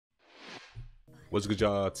What's good,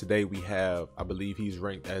 y'all? Today we have, I believe he's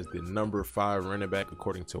ranked as the #5 running back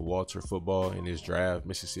according to Walter Football in his draft.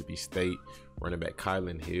 Mississippi State running back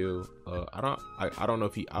Kylin Hill. I don't know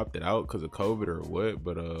if he opted out because of COVID or what,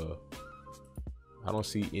 but I don't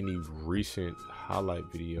see any recent highlight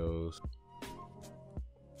videos.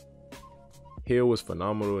 Hill was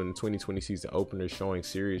phenomenal in the 2020 season opener, showing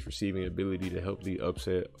serious receiving ability to help lead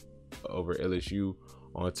upset over LSU.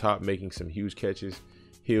 On top, making some huge catches.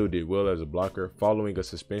 Hill did well as a blocker. Following a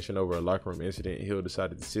suspension over a locker room incident, Hill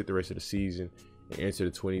decided to sit the rest of the season and enter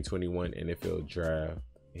the 2021 NFL draft.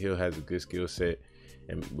 Hill has a good skill set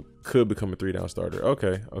and could become a 3-down starter.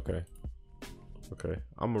 Okay.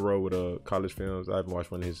 I'm gonna roll with college films. I haven't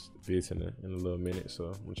watched one of his vids in a little minute,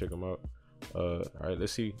 so I'm gonna check them out. All right,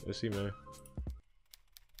 let's see, man.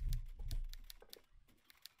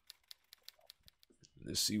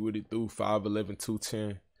 Let's see what he threw. 5'11",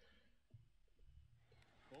 210.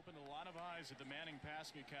 At the Manning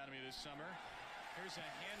Passing Academy this summer. Here's a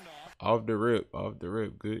handoff. Off the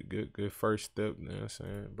rip. Good first step. You know what I'm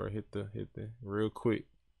saying? Bro, hit the real quick.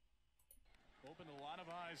 Opened a lot of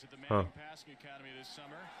eyes at the Manning Passing Academy this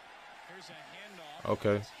summer. Here's a handoff.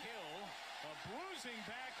 Okay. Hill, a bruising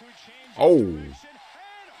back who changes direction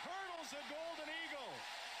and hurdles a golden eagle.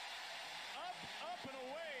 Up and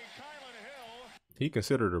away, Kylin Hill. He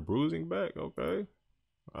considered a bruising back. Okay.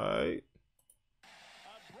 All right.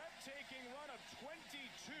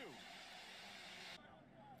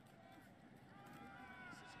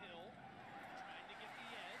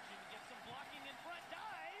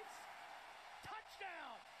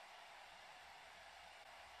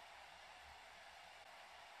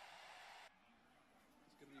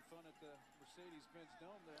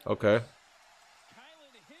 Okay.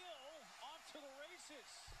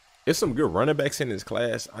 It's some good running backs in this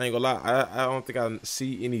class. I ain't gonna lie. I don't think I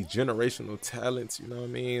see any generational talents. You know what I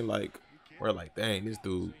mean? Like, we're like, dang, this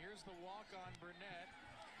dude.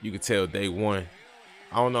 You could tell day one.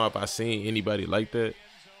 I don't know if I seen anybody like that.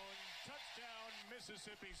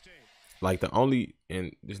 Like the only,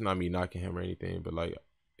 and this is not me knocking him or anything, but like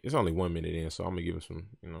it's only 1 minute in, so I'm gonna give him some.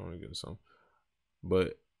 You know, I'm gonna give him some.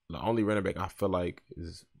 But the only running back I feel like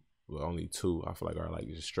is, well, only two I feel like are like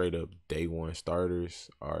just straight up day one starters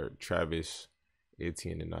are Travis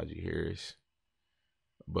Etienne and Najee Harris.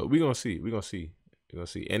 But we're gonna see. And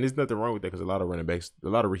there's nothing wrong with that because a lot of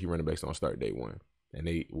rookie running backs don't start day one. And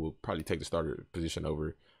they will probably take the starter position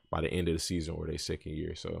over by the end of the season or their second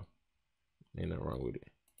year. So ain't nothing wrong with it.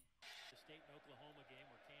 The state and Oklahoma game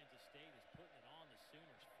where Kansas State is putting it on the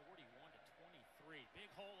Sooners 41-23.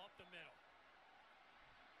 Big hole up the middle.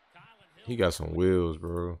 He got some wheels,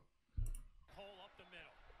 bro.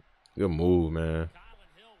 Good move, man.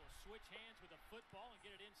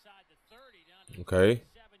 Okay.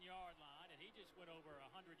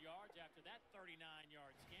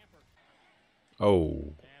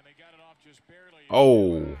 Oh.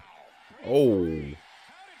 All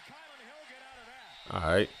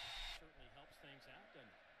right.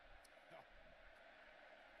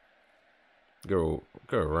 Go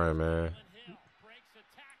run, man.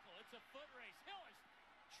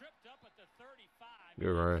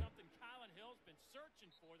 Good run.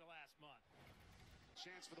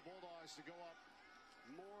 Chance for the Bulldogs to go up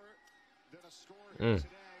more than a score here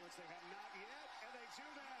today, which they have not yet, and they do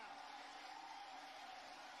now.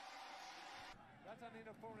 That's on the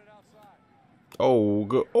opponent outside. Oh,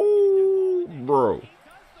 good. Oh, bro.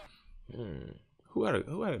 Who had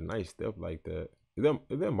a nice step like that? Is that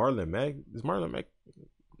Marlon Mack? Is Marlon Mack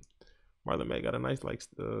got a nice like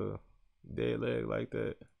dead leg like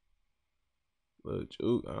that? Look,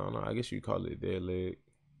 I don't know. I guess you call it dead leg.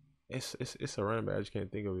 It's a running back. I just can't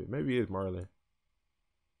think of it. Maybe it's Marlon. And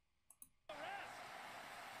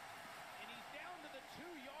he's down to the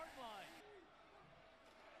 2-yard line.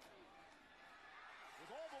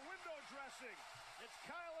 With all the window dressing, it's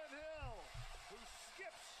Kylin Hill who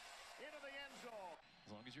skips into the end zone.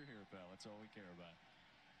 As long as you're here, pal, that's all we care about.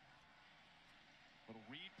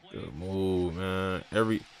 Good move, man.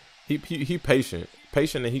 He patient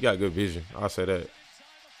and he got good vision. I'll say that.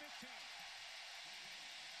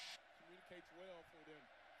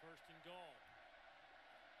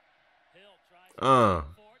 Did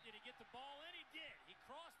he get the ball in? He did. He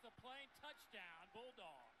crossed the plane. Touchdown,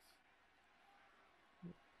 Bulldogs.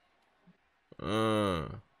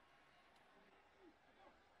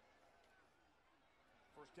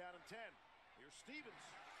 First down and 10. Here's Stevens.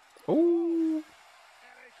 Ooh.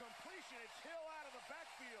 And a completion. It's Hill out of the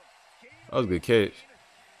backfield. That was a good catch.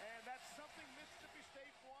 And that's something Mississippi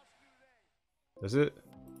State wants to do today. That's it.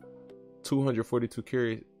 242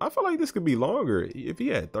 carries. I feel like this could be longer if he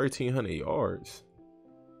had 1,300 yards.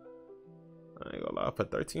 I ain't gonna lie, for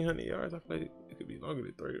 1,300 yards, I feel like it could be longer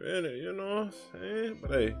than 3 minutes, you know what I'm saying?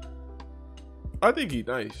 But hey, I think he's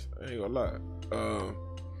nice. I ain't gonna lie.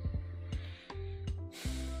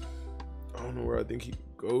 I don't know where I think he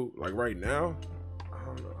could go. Like right now, I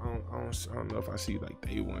don't know. I don't know if I see like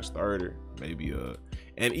day one starter. Maybe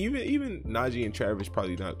and even Najee and Travis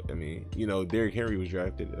probably not. I mean, you know, Derrick Henry was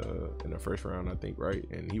drafted in the first round, I think, right?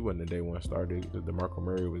 And he wasn't a day one starter. DeMarco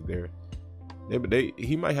Murray was there.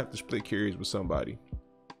 He might have to split carries with somebody.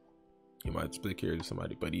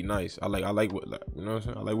 But he nice. I like what, like, you know what I'm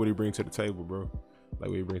saying? I like what he brings to the table, bro. Like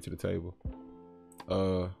what he brings to the table.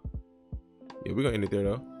 Yeah, we're gonna end it there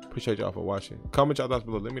though. Appreciate y'all for watching. Comment y'all thoughts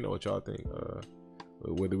below. Let me know what y'all think.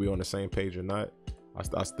 Whether we on the same page or not. I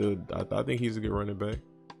think he's a good running back.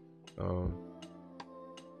 You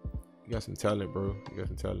got some talent, bro. You got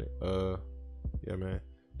some talent. Yeah, man.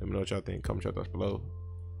 Let me know what y'all think. Comment y'all thoughts below.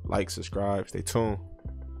 Like, subscribe, stay tuned.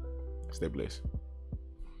 Stay blessed.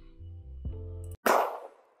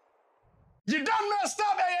 You done messed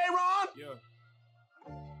up, Aaron. Yeah.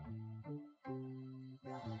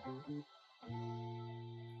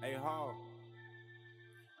 Hey, Hall.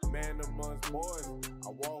 Man amongst boys, I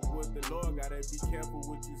walk with the Lord. Gotta be careful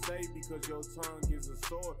what you say because your tongue is a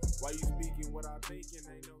sword. Why you speaking what I think and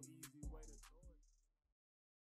ain't no